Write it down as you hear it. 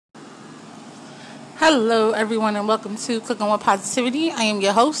Hello, everyone, and welcome to Cooking with Positivity. I am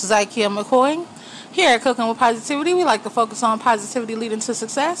your host, Zykia McCoy. Here at Cooking with Positivity, we like to focus on positivity leading to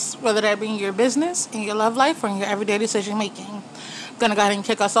success, whether that be in your business, in your love life, or in your everyday decision making. I'm going to go ahead and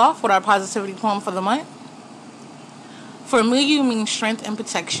kick us off with our positivity poem for the month. For me, you mean strength and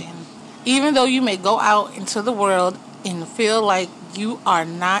protection. Even though you may go out into the world and feel like you are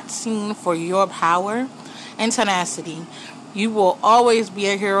not seen for your power and tenacity, you will always be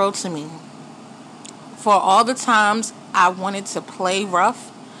a hero to me. For all the times I wanted to play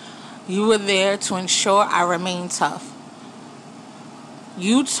rough, you were there to ensure I remained tough.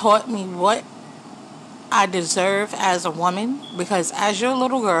 You taught me what I deserve as a woman, because as your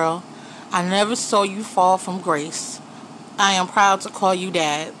little girl, I never saw you fall from grace. I am proud to call you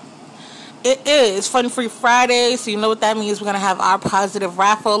Dad. It is Fun Free Friday, so you know what that means. We're going to have our positive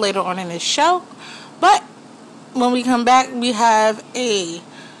raffle later on in the show. But when we come back, we have a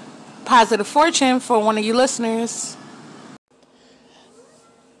positive fortune for one of you listeners.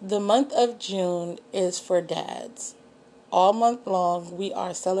 The month of June is for dads. All month long, we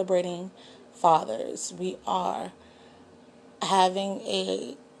are celebrating fathers. We are having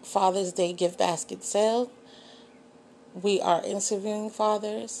a Father's Day gift basket sale. We are interviewing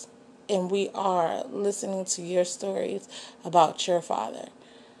fathers, and we are listening to your stories about your father.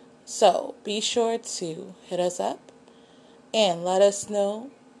 So be sure to hit us up and let us know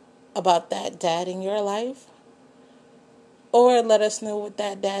about that dad in your life, or let us know what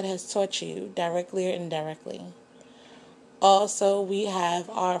that dad has taught you, directly or indirectly. Also, we have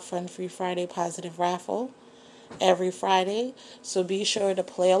our Fun Free Friday positive raffle every Friday, so be sure to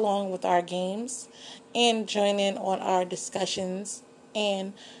play along with our games and join in on our discussions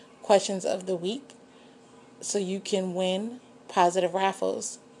and questions of the week so you can win positive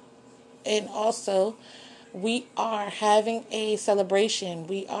raffles. And also, we are having a celebration.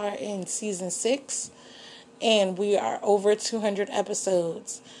 We are in season 6, and we are over 200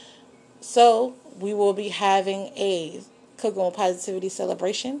 episodes. So we will be having a Cooking with Positivity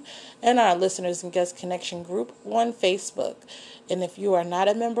celebration in our listeners and guest connection group on Facebook. And if you are not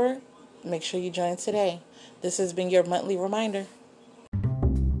a member, make sure you join today. This has been your monthly reminder.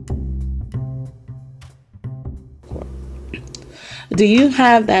 Do you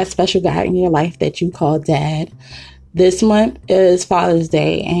have that special guy in your life that you call Dad? This month is Father's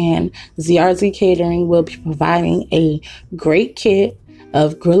Day, and ZRZ Catering will be providing a great kit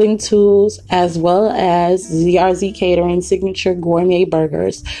of grilling tools as well as ZRZ Catering signature gourmet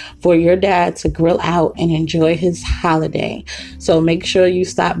burgers for your dad to grill out and enjoy his holiday. So make sure you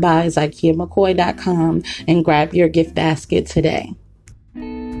stop by ZykiaMcCoy.com and grab your gift basket today.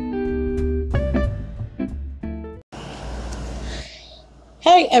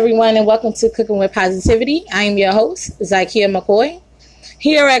 Hey everyone, and welcome to Cooking with Positivity. I am your host, Zykia McCoy.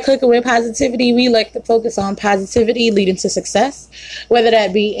 Here at Cooking with Positivity, we like to focus on positivity leading to success, whether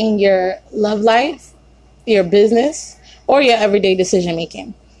that be in your love life, your business, or your everyday decision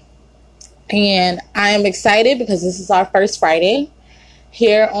making. And I am excited because this is our first Friday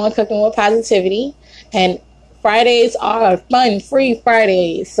here on Cooking with Positivity, and Fridays are fun, free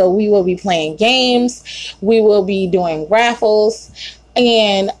Fridays. So we will be playing games, we will be doing raffles.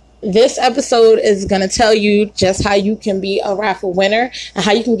 And this episode is going to tell you just how you can be a raffle winner and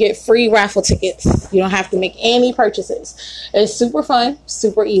how you can get free raffle tickets. You don't have to make any purchases. It's super fun,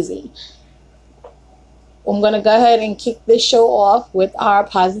 super easy. I'm going to go ahead and kick this show off with our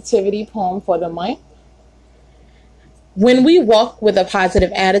positivity poem for the month. When we walk with a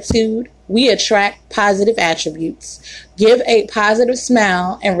positive attitude, we attract positive attributes, give a positive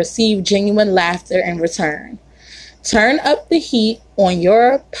smile, and receive genuine laughter in return. Turn up the heat on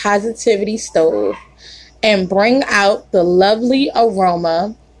your positivity stove and bring out the lovely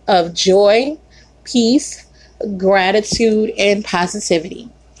aroma of joy, peace, gratitude, and positivity.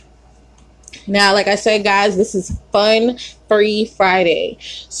 Now, like I said, guys, this is Fun Free Friday.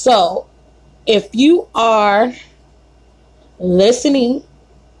 So if you are listening,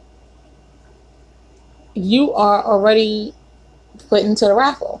 you are already put into the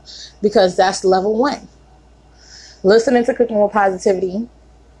raffle because that's level 1. Listening to Cooking with Positivity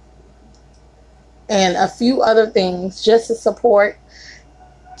and a few other things just to support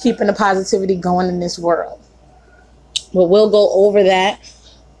keeping the positivity going in this world. But we'll go over that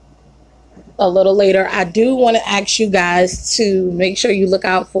a little later. I do want to ask you guys to make sure you look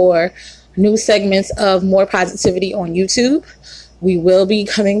out for new segments of More Positivity on YouTube. We will be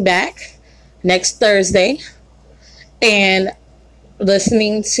coming back next Thursday, and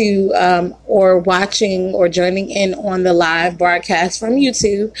listening to or watching or joining in on the live broadcast from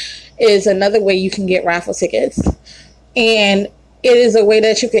YouTube is another way you can get raffle tickets. And it is a way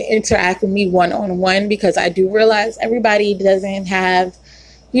that you can interact with me one-on-one, because I do realize everybody doesn't have,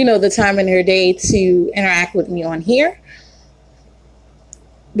 the time in their day to interact with me on here,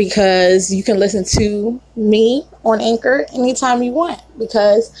 because you can listen to me on Anchor anytime you want,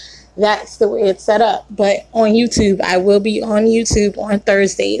 because that's the way it's set up. But on YouTube, I will be on YouTube on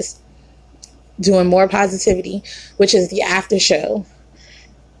Thursdays doing More Positivity, which is the after show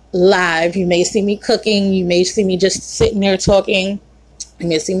live. You may see me cooking. You may see me just sitting there talking. You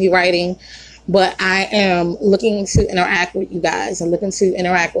may see me writing. But I am looking to interact with you guys and looking to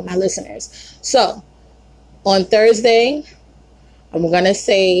interact with my listeners. So on Thursday, I'm going to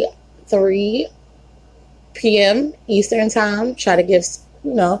say 3 p.m. Eastern time. Try to give,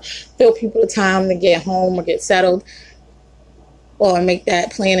 fill people the time to get home or get settled, or make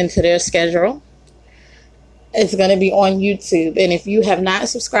that plan into their schedule. It's going to be on YouTube. And if you have not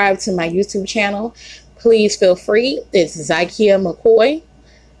subscribed to my YouTube channel, please feel free. It's Zykia McCoy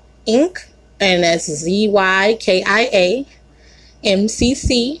Inc. And that's ZYKIA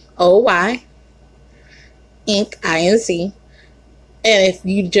MCCOY Inc. INC. And if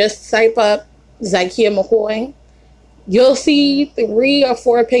you just type up Zykia McCoy, you'll see 3 or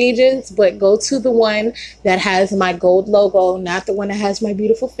 4 pages, but go to the one that has my gold logo, not the one that has my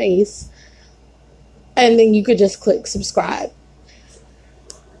beautiful face. And then you could just click subscribe.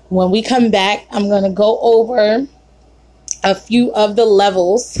 When we come back, I'm going to go over a few of the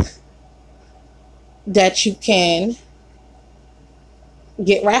levels that you can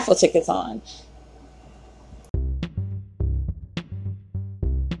get raffle tickets on.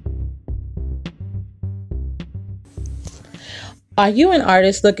 Are you an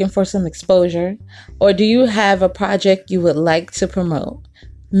artist looking for some exposure? Or do you have a project you would like to promote?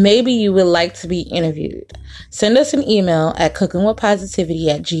 Maybe you would like to be interviewed. Send us an email at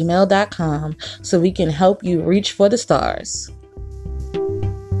cookingwithpositivity@gmail.com so we can help you reach for the stars.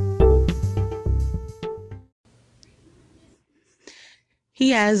 He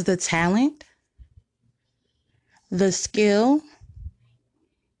has the talent, the skill,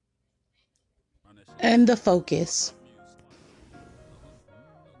 and the focus.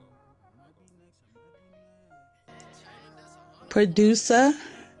 Producer,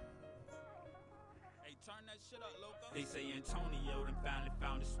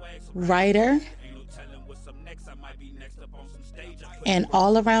 writer, and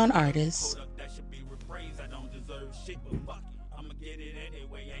all-around artist.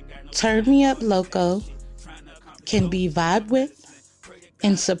 Turn Me Up Loco can be vibed with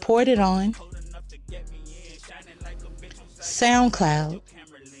and supported on SoundCloud,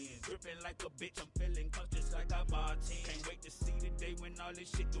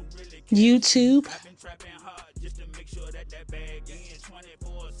 YouTube,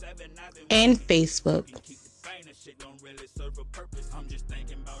 and Facebook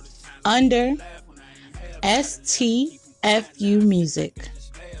under STFU Music.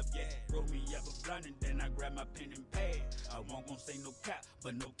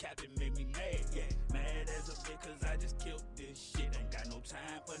 But no cap, it made me mad, yeah. Mad as a bitch, cause I just killed this shit. Ain't got no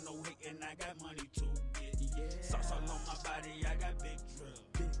time for no hate, and I got money to get, yeah. Sauce all on my body, I got big drill,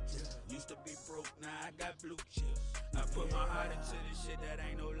 big drill. Used to be broke, now I got blue chips. I put my heart into this shit, that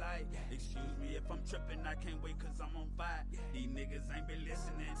ain't no lie. Excuse me if I'm tripping, I can't wait cause I'm on fire. These niggas ain't been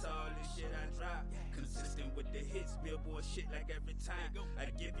listening to all this shit I drop. Consistent with the hits, billboard shit like every time.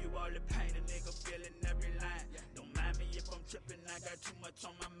 I give you all the pain, a nigga feeling every line. Don't mind me if I'm tripping, I got too much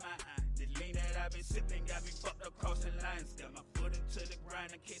on my mind. The lean that I've been sipping got me fucked across the lines. Got my foot into the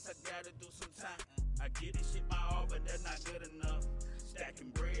grind in case I gotta do some time. I give this shit my all, but that's not good enough. Stacking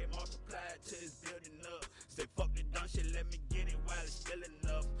bread, multiply it till it's building up. Say fuck the dumb shit, let me get it while it's still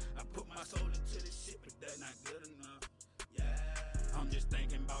enough. I put my soul into this shit, but that's not good enough. Yeah, I'm just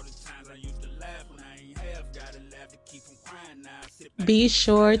thinking about the times I used to laugh when I ain't half. Gotta laugh to keep from crying now. Be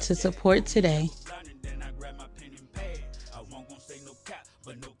sure to support today.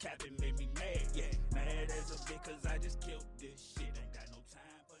 But no cap, it made me mad, yeah. Mad as a bitch, cause I just killed this shit. Ain't got no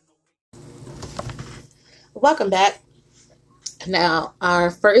time for no. Welcome back. Now, our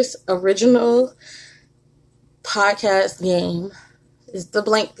first original podcast game is the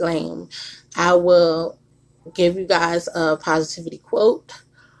blank game. I will give you guys a positivity quote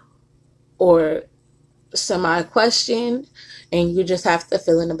or semi-question, and you just have to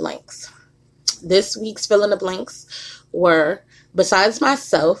fill in the blanks. This week's fill in the blanks were: besides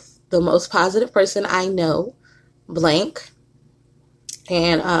myself, the most positive person I know, blank.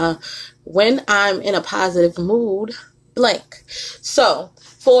 And when I'm in a positive mood, blank. So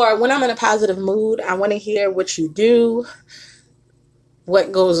for when I'm in a positive mood, I want to hear what you do,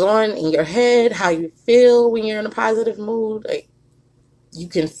 what goes on in your head, how you feel when you're in a positive mood. Like, You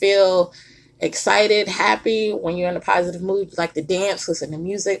can feel excited, happy when you're in a positive mood. You like to dance, listen to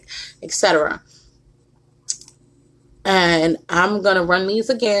music, etc. And I'm going to run these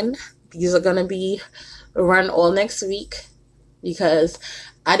again. These are going to be run all next week because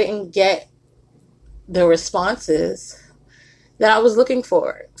I didn't get the responses that I was looking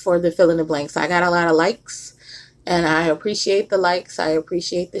for the fill in the blanks. I got a lot of likes, and I appreciate the likes. I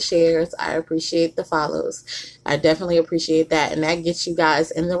appreciate the shares. I appreciate the follows. I definitely appreciate that, and that gets you guys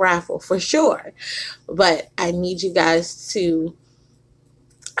in the raffle for sure. But I need you guys to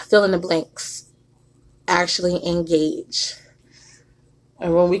fill in the blanks, actually engage.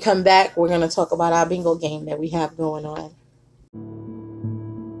 And when we come back, we're going to talk about our bingo game that we have going on.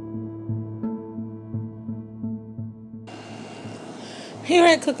 Here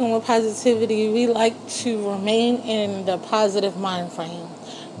at Cooking with Positivity, we like to remain in the positive mind frame.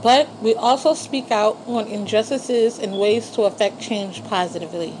 But we also speak out on injustices and ways to affect change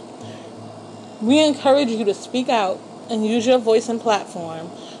positively. We encourage you to speak out and use your voice and platform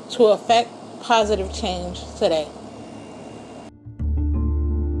to affect positive change today.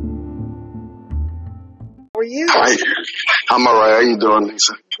 How are you? Hi. I'm all right. How you doing,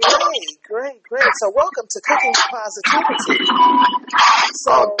 Lisa? Great. So welcome to Cooking with Positivity.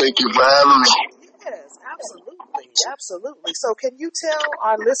 Thank you for having me. Yes, absolutely. So can you tell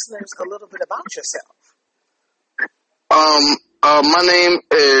our listeners a little bit about yourself? My name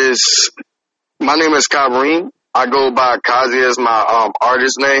is Kareem. I go by Kazi as my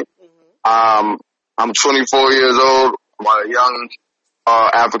artist name. I'm 24 years old. I'm a young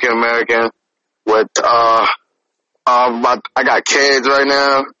African American with I got kids right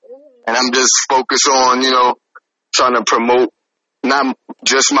now, and I'm just focused on trying to promote not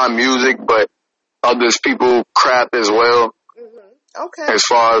just my music but others people craft as well. Okay. As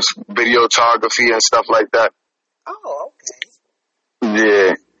far as videography and stuff like that. Oh, okay.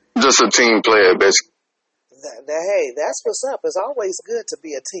 Yeah, just a team player, basically. Hey, that's what's up. It's always good to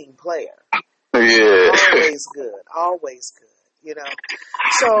be a team player. Yeah. Always good.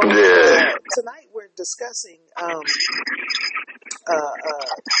 So tonight we're discussing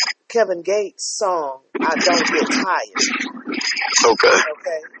Kevin Gates' song "I Don't Get Tired."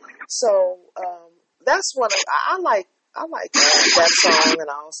 Okay. So that's one I like. I like that song, and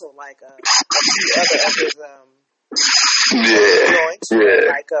I also like a few other of his joints.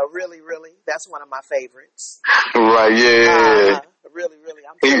 Like really, that's one of my favorites. Right. Yeah. Really,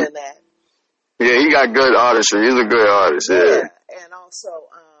 I'm feeling that. Yeah, he got good artistry. He's a good artist. Yeah. And also,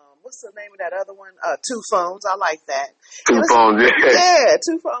 what's the name of that other one? Two Phones. I like that. Two Phones. Yeah,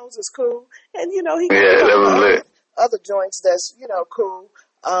 Two Phones is cool. And he got other joints that's cool.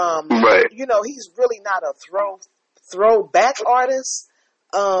 Right. He's really not a throwback artist.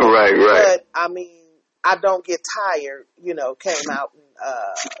 Right. But I mean, I Don't Get Tired. Came out in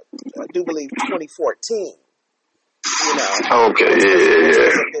I do believe 2014. Okay. Which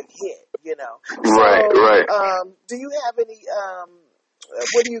was a big hit. So, right. Do you have any?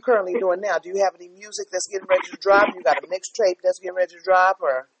 What are you currently doing now? Do you have any music that's getting ready to drop? You got a mixtape that's getting ready to drop,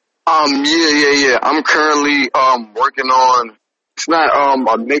 or? Yeah. I'm currently working on. It's not a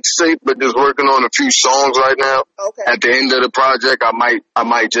mixtape, but just working on a few songs right now. Okay. At the end of the project, I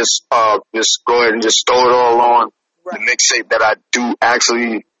might just go ahead and just throw it all on the mixtape that I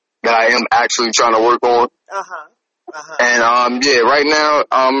am actually trying to work on. And right now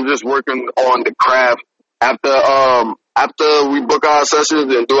I'm just working on the craft. After we book our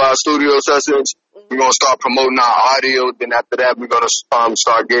sessions and do our studio sessions, we're gonna start promoting our audio. Then after that, we're gonna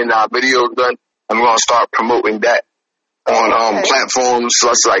start getting our videos done, and we're gonna start promoting that on platforms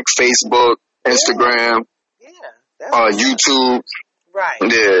such like Facebook, Instagram, YouTube. Right.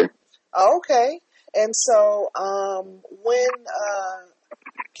 Yeah. Okay. And so, when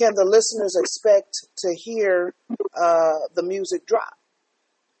can the listeners expect to hear the music drop?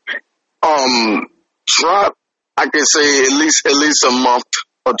 Drop. I can say at least a month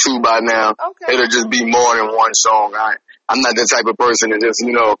or two by now. Okay. It'll just be more than one song. I'm not the type of person that just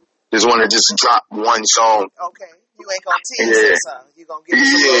want to just drop one song. Okay. You ain't gonna tease us, huh? You gonna give us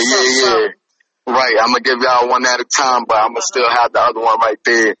something. Right. I'm gonna give y'all one at a time, but I'm gonna still have the other one right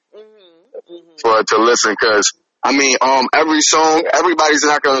there for it to listen. Cause I mean, every song, everybody's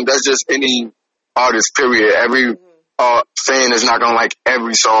not gonna. That's just any artist. Period. Every fan is not gonna like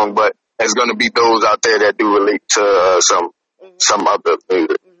every song, but there's gonna be those out there that do relate to some other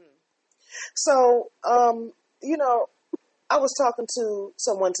music. So, I was talking to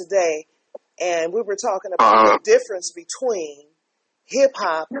someone today, and we were talking about the difference between hip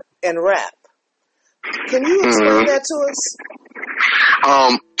hop and rap. Can you explain that to us?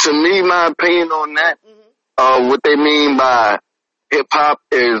 To me, my opinion on that, what they mean by hip hop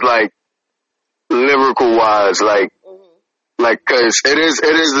is like lyrical wise, like cause it is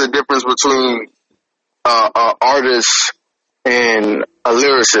the difference between artist and a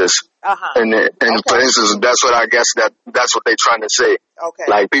lyricist. And for instance, that's what I guess that's what they're trying to say. Okay.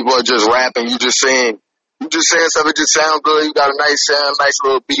 Like people are just rapping, you just saying stuff, it just sound good, you got a nice sound, nice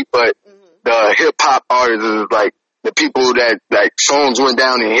little beat, but the hip hop artists is like the people that like songs went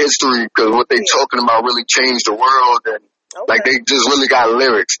down in history because what they talking about really changed the world, and like they just really got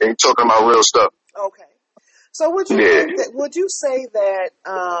lyrics. They talking about real stuff. Okay. So would you say that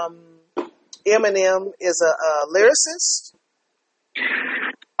Eminem is a lyricist?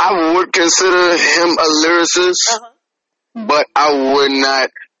 I would consider him a lyricist, but I would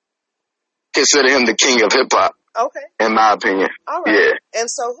not consider him the king of hip hop. Okay. In my opinion. All right. Yeah. And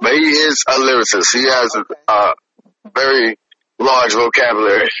so, but he is a lyricist. He has a very large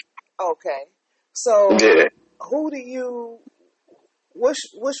vocabulary. Okay. So, who do you?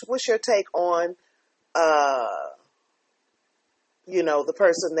 What's your take on? The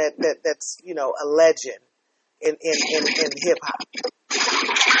person that's a legend in hip hop.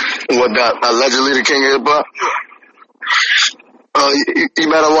 What, allegedly the king of hip hop? You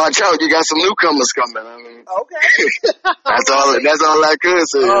better watch out. You got some newcomers coming. I mean, okay. That's all I could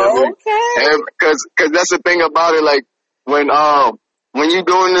say. Okay. Because that's the thing about it. Like when you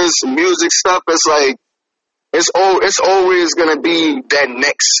doing this music stuff, it's like it's always gonna be that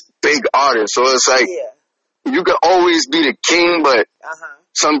next big artist. So it's like you can always be the king, but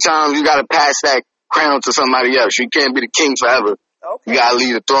sometimes you gotta pass that crown to somebody else. You can't be the king forever. Okay. You gotta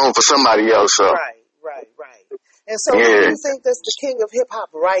leave the throne for somebody else. So. Right. And so, who do you think that's the king of hip hop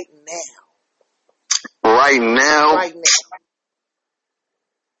right now? Right now,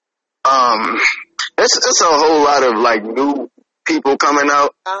 it's a whole lot of like new people coming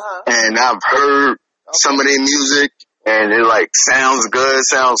out, and I've heard some of their music, and it like sounds good,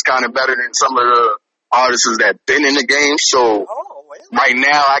 sounds kind of better than some of the artists that been in the game. So right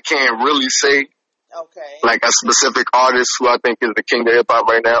now, I can't really say like a specific artist who I think is the king of hip hop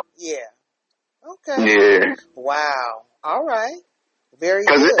right now. Yeah. Okay. Yeah. Wow. All right. Very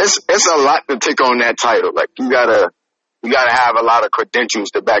good. Because it's a lot to take on that title. Like you gotta have a lot of credentials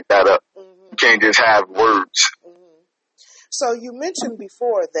to back that up. You can't just have words. So you mentioned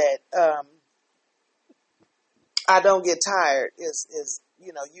before that I Don't Get Tired is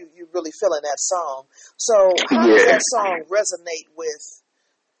you really feeling that song. So how does that song resonate with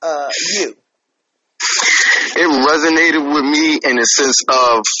you? It resonated with me in the sense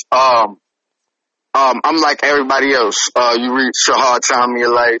of I'm like everybody else. You reach a hard time in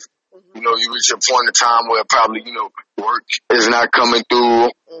your life. You reach a point in time where probably, work is not coming through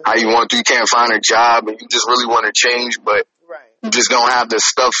how you want to. You can't find a job and you just really want to change, but you just don't have the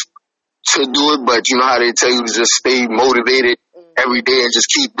stuff to do it. But you know how they tell you to just stay motivated every day and just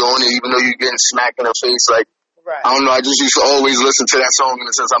keep doing it, even though you're getting smacked in the face. Like, I don't know. I just used to always listen to that song in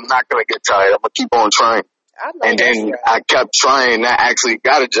the sense I'm not going to get tired. I'm going to keep on trying. And then I kept trying and I actually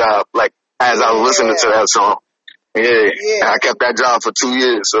got a job, like, as I was listening to that song. Yeah. I kept that job for 2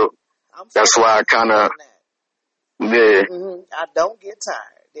 years, so that's why I kind of, I don't get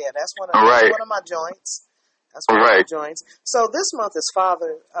tired. Yeah, that's one of my joints. That's one of my joints. So this month is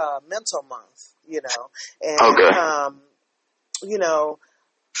Father Mental Month, and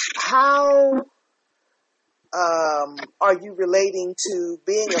how are you relating to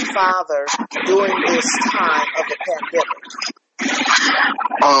being a father during this time of the pandemic?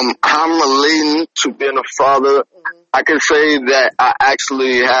 I'm relating to being a father. I can say that I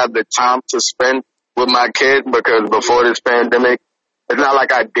actually have the time to spend with my kid because before this pandemic, it's not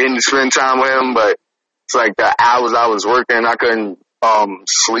like I didn't spend time with him, but it's like the hours I was working, I couldn't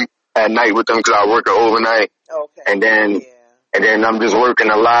sleep at night with them because I work overnight. Okay. And then I'm just working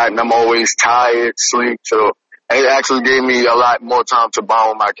a lot and I'm always tired, sleep. So it actually gave me a lot more time to bond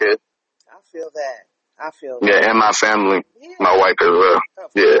with my kid. I feel that. Yeah, and my family, my wife as well.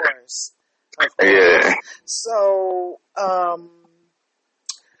 Of course. Yeah. So,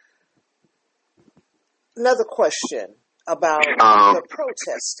 another question about the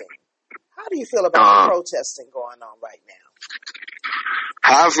protesting. How do you feel about the protesting going on right now?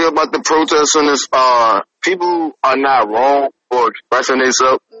 How I feel about the protesting is, people are not wrong for expressing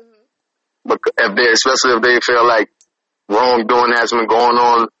themselves. Especially if they feel like wrongdoing has been going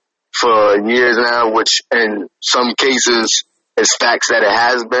on for years now, which in some cases is facts that it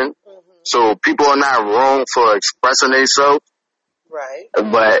has been. So people are not wrong for expressing themselves. Right.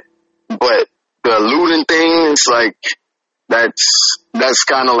 But the looting thing, it's like that's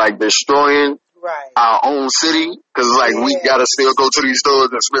kind of like destroying our own city because like we gotta still go to these stores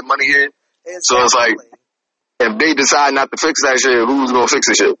and spend money here. Exactly. So it's like if they decide not to fix that shit, who's gonna fix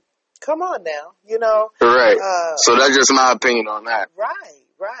the shit? Come on now, you know. Right. So that's just my opinion on that. Right.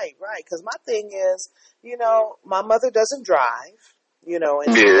 Because my thing is, you know, my mother doesn't drive, you know,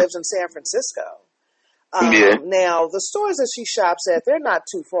 and she lives in San Francisco. Now, the stores that she shops at, they're not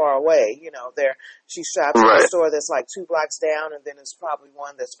too far away. You know, she shops at a store that's like 2 blocks down, and then there's probably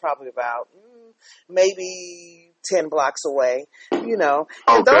one that's probably about maybe 10 blocks away, you know.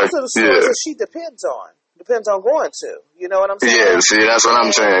 And those are the stores that she depends on going to. You know what I'm saying? Yeah, see, that's what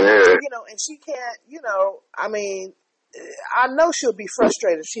I'm saying, yeah. You know, and she can't, you know, I mean, I know she'll be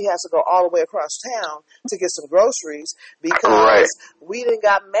frustrated if she has to go all the way across town to get some groceries because we done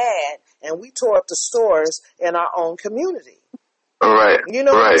got mad and we tore up the stores in our own community. Right. You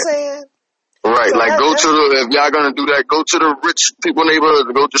know what I'm saying? Right. So like, if y'all gonna do that, go to the rich people neighborhoods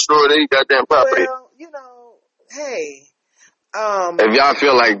and go destroy their goddamn property. Well, you know, hey. If y'all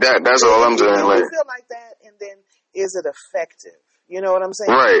feel like that, that's all I'm saying. If you feel like that, and then is it effective? You know what I'm saying?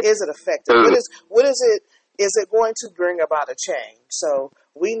 Right. Is it effective? What is it? Is it going to bring about a change? So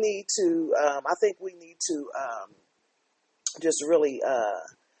we need to, I think we need to just really,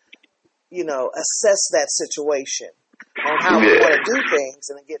 you know, assess that situation on how we want to do things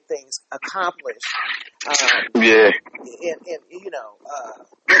and get things accomplished. In you know,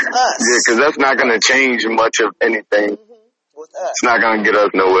 with us. Yeah, because that's not going to change much of anything. With us. It's not going to get us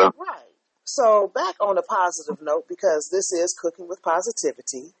nowhere. Right. So back on a positive note, because this is Cooking with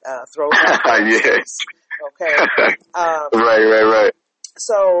Positivity, throwback. Yes. Okay. Right.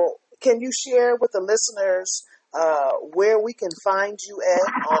 So can you share with the listeners where we can find you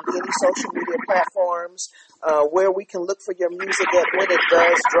at on any social media platforms, where we can look for your music at when it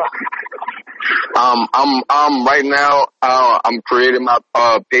does drop? I'm right now, I'm creating my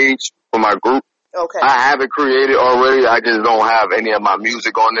page for my group. Okay. I have it created already. I just don't have any of my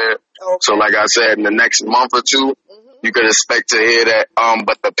music on there. Okay. So like I said, in the next month or two, you can expect to hear that.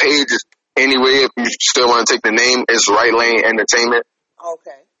 But the page is, anyway, if you still want to take the name, it's Right Lane Entertainment.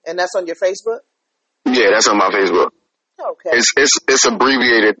 Okay. And that's on your Facebook? Yeah, that's on my Facebook. Okay. It's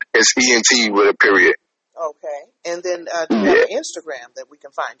abbreviated. It's ENT with a period. Okay. And then do you have an Instagram that we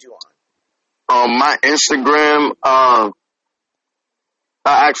can find you on? My Instagram,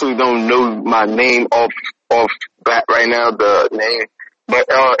 I actually don't know my name off bat right now, the name. But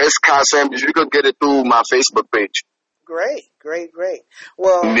it's Kai Sanders. You can get it through my Facebook page. Great.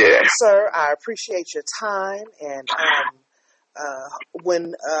 Well, sir, I appreciate your time. And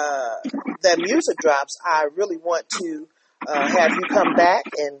when that music drops, I really want to have you come back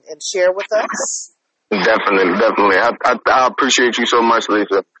and share with us. Definitely. I appreciate you so much,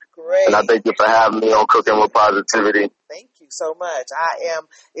 Lisa. Great. And I thank you for having me on Cooking with Positivity. Thank you so much.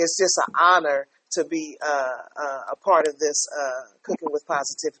 It's just an honor to be a part of this Cooking with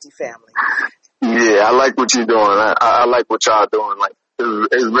Positivity family. Yeah, I like what you're doing. I like what y'all doing. Like,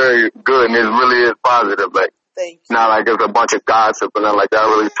 it's very good and it really is positive. Like, thank you. Not like it's a bunch of gossip and like y'all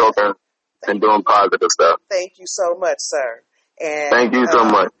really talking and doing positive stuff. Thank you so much, sir. And thank you so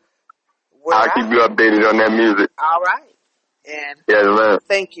much. I'll keep you updated on that music. All right. And yes, man.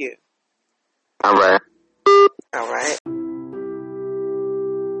 Thank you. All right.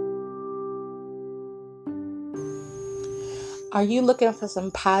 Are you looking for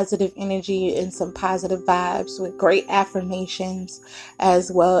some positive energy and some positive vibes with great affirmations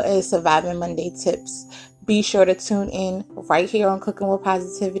as well as Surviving Monday tips? Be sure to tune in right here on Cooking with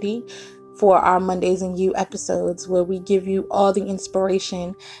Positivity for our Mondays and You episodes, where we give you all the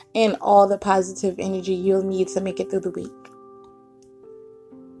inspiration and all the positive energy you'll need to make it through the week.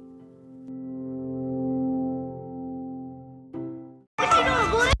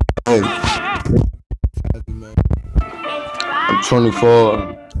 Hey, I'm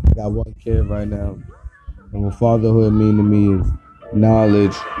 24. Got one kid right now. And what fatherhood mean to me is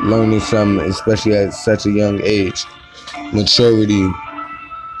knowledge, learning something, especially at such a young age, maturity.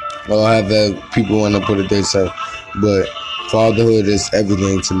 I'll have that people want to put it this way, but fatherhood is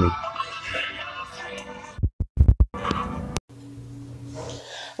everything to me.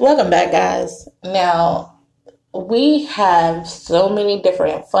 Welcome back, guys. Now, we have so many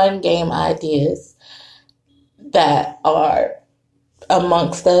different fun game ideas that are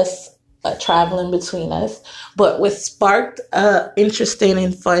amongst us, traveling between us. But what sparked an interesting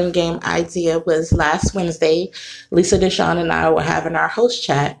and fun game idea was last Wednesday, Lisa Deshawn and I were having our host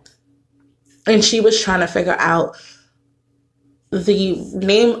chat, and she was trying to figure out the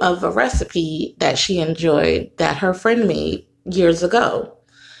name of a recipe that she enjoyed that her friend made years ago.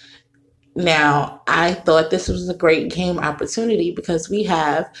 Now, I thought this was a great game opportunity because we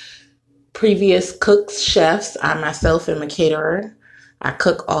have previous cooks, chefs. I myself am a caterer. I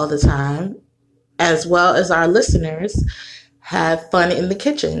cook all the time. as well as our listeners have fun in the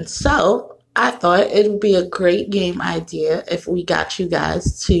kitchen. So I thought it would be a great game idea if we got you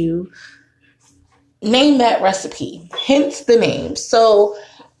guys to name that recipe, hence the name. So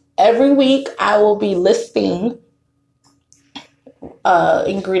every week I will be listing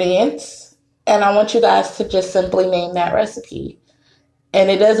ingredients, and I want you guys to just simply name that recipe. And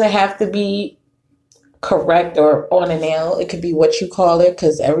it doesn't have to be correct or on a nail. It could be what you call it,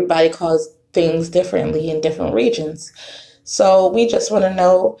 because everybody calls things differently in different regions. So we just want to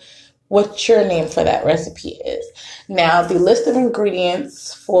know what your name for that recipe is. Now, the list of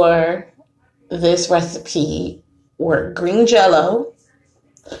ingredients for this recipe were green Jell-O,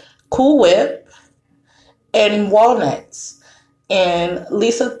 Cool Whip, and walnuts. And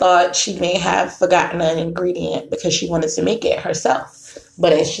Lisa thought she may have forgotten an ingredient because she wanted to make it herself.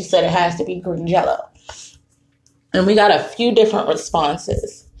 But as she said, it has to be green Jell-O. And we got a few different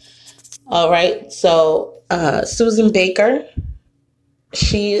responses. All right. So Susan Baker,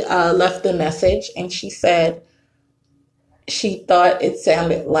 she left a message and she said she thought it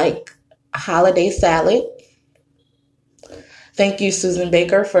sounded like holiday salad. Thank you, Susan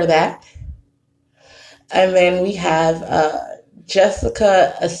Baker, for that. And then we have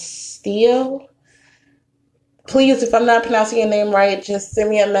Jessica Astillo. Please, if I'm not pronouncing your name right, just send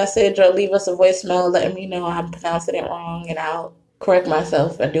me a message or leave us a voicemail letting me know I'm pronouncing it wrong, and I'll correct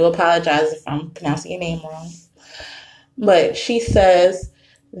myself. I do apologize if I'm pronouncing your name wrong. But she says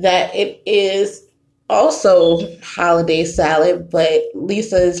that it is also holiday salad, but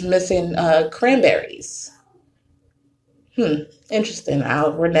Lisa is missing cranberries. Interesting.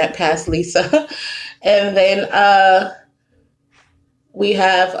 I'll run that past Lisa. And then we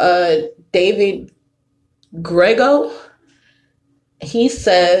have David Grego. He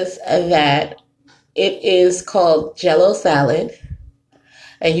says that it is called Jell-O salad,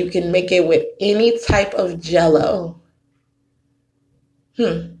 and you can make it with any type of Jell-O.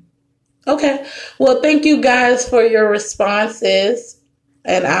 Okay. Well, thank you guys for your responses,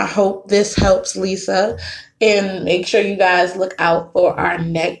 and I hope this helps Lisa. And make sure you guys look out for our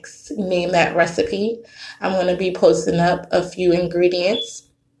next Name That recipe. I'm going to be posting up a few ingredients.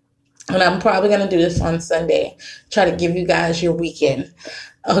 And I'm probably going to do this on Sunday. Try to give you guys your weekend.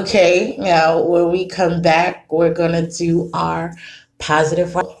 Okay. Now, when we come back, we're going to do our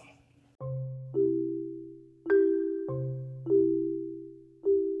positive.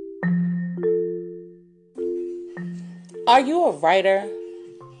 Are you a writer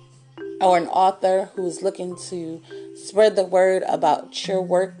or an author who's looking to spread the word about your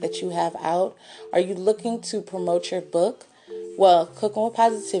work that you have out? Are you looking to promote your book? Well, Cooking with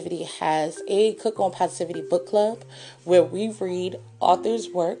Positivity has a Cooking with Positivity book club where we read authors'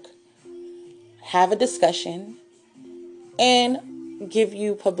 work, have a discussion, and give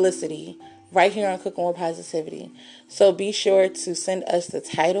you publicity right here on Cooking with Positivity. So be sure to send us the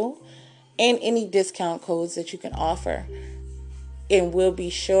title and any discount codes that you can offer. And we'll be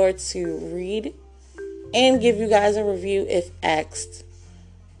sure to read and give you guys a review if asked.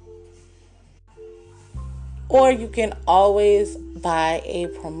 Or you can always buy a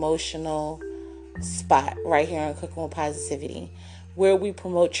promotional spot right here on Cooking with Positivity where we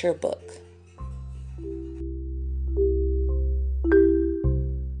promote your book.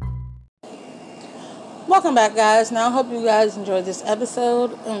 Welcome back, guys. Now, I hope you guys enjoyed this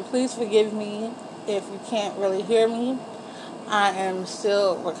episode. And please forgive me if you can't really hear me. I am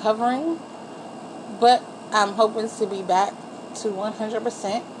still recovering, but I'm hoping to be back to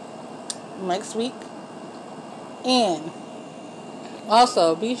 100% next week. And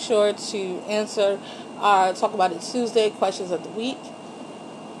also be sure to answer our Talk About It Tuesday questions of the week,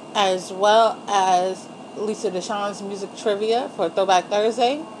 as well as Lisa Deshawn's music trivia for Throwback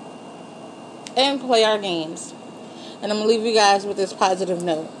Thursday, and play our games. And I'm going to leave you guys with this positive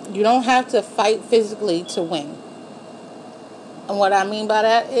note. You don't have to fight physically to win. And what I mean by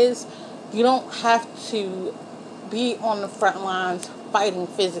that is you don't have to be on the front lines fighting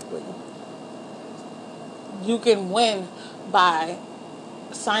physically. You can win by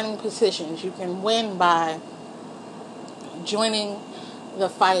signing petitions. You can win by joining the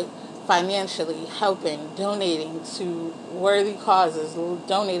fight financially, helping, donating to worthy causes,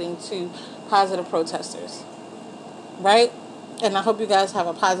 donating to positive protesters. Right? And I hope you guys have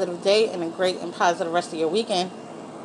a positive day and a great and positive rest of your weekend.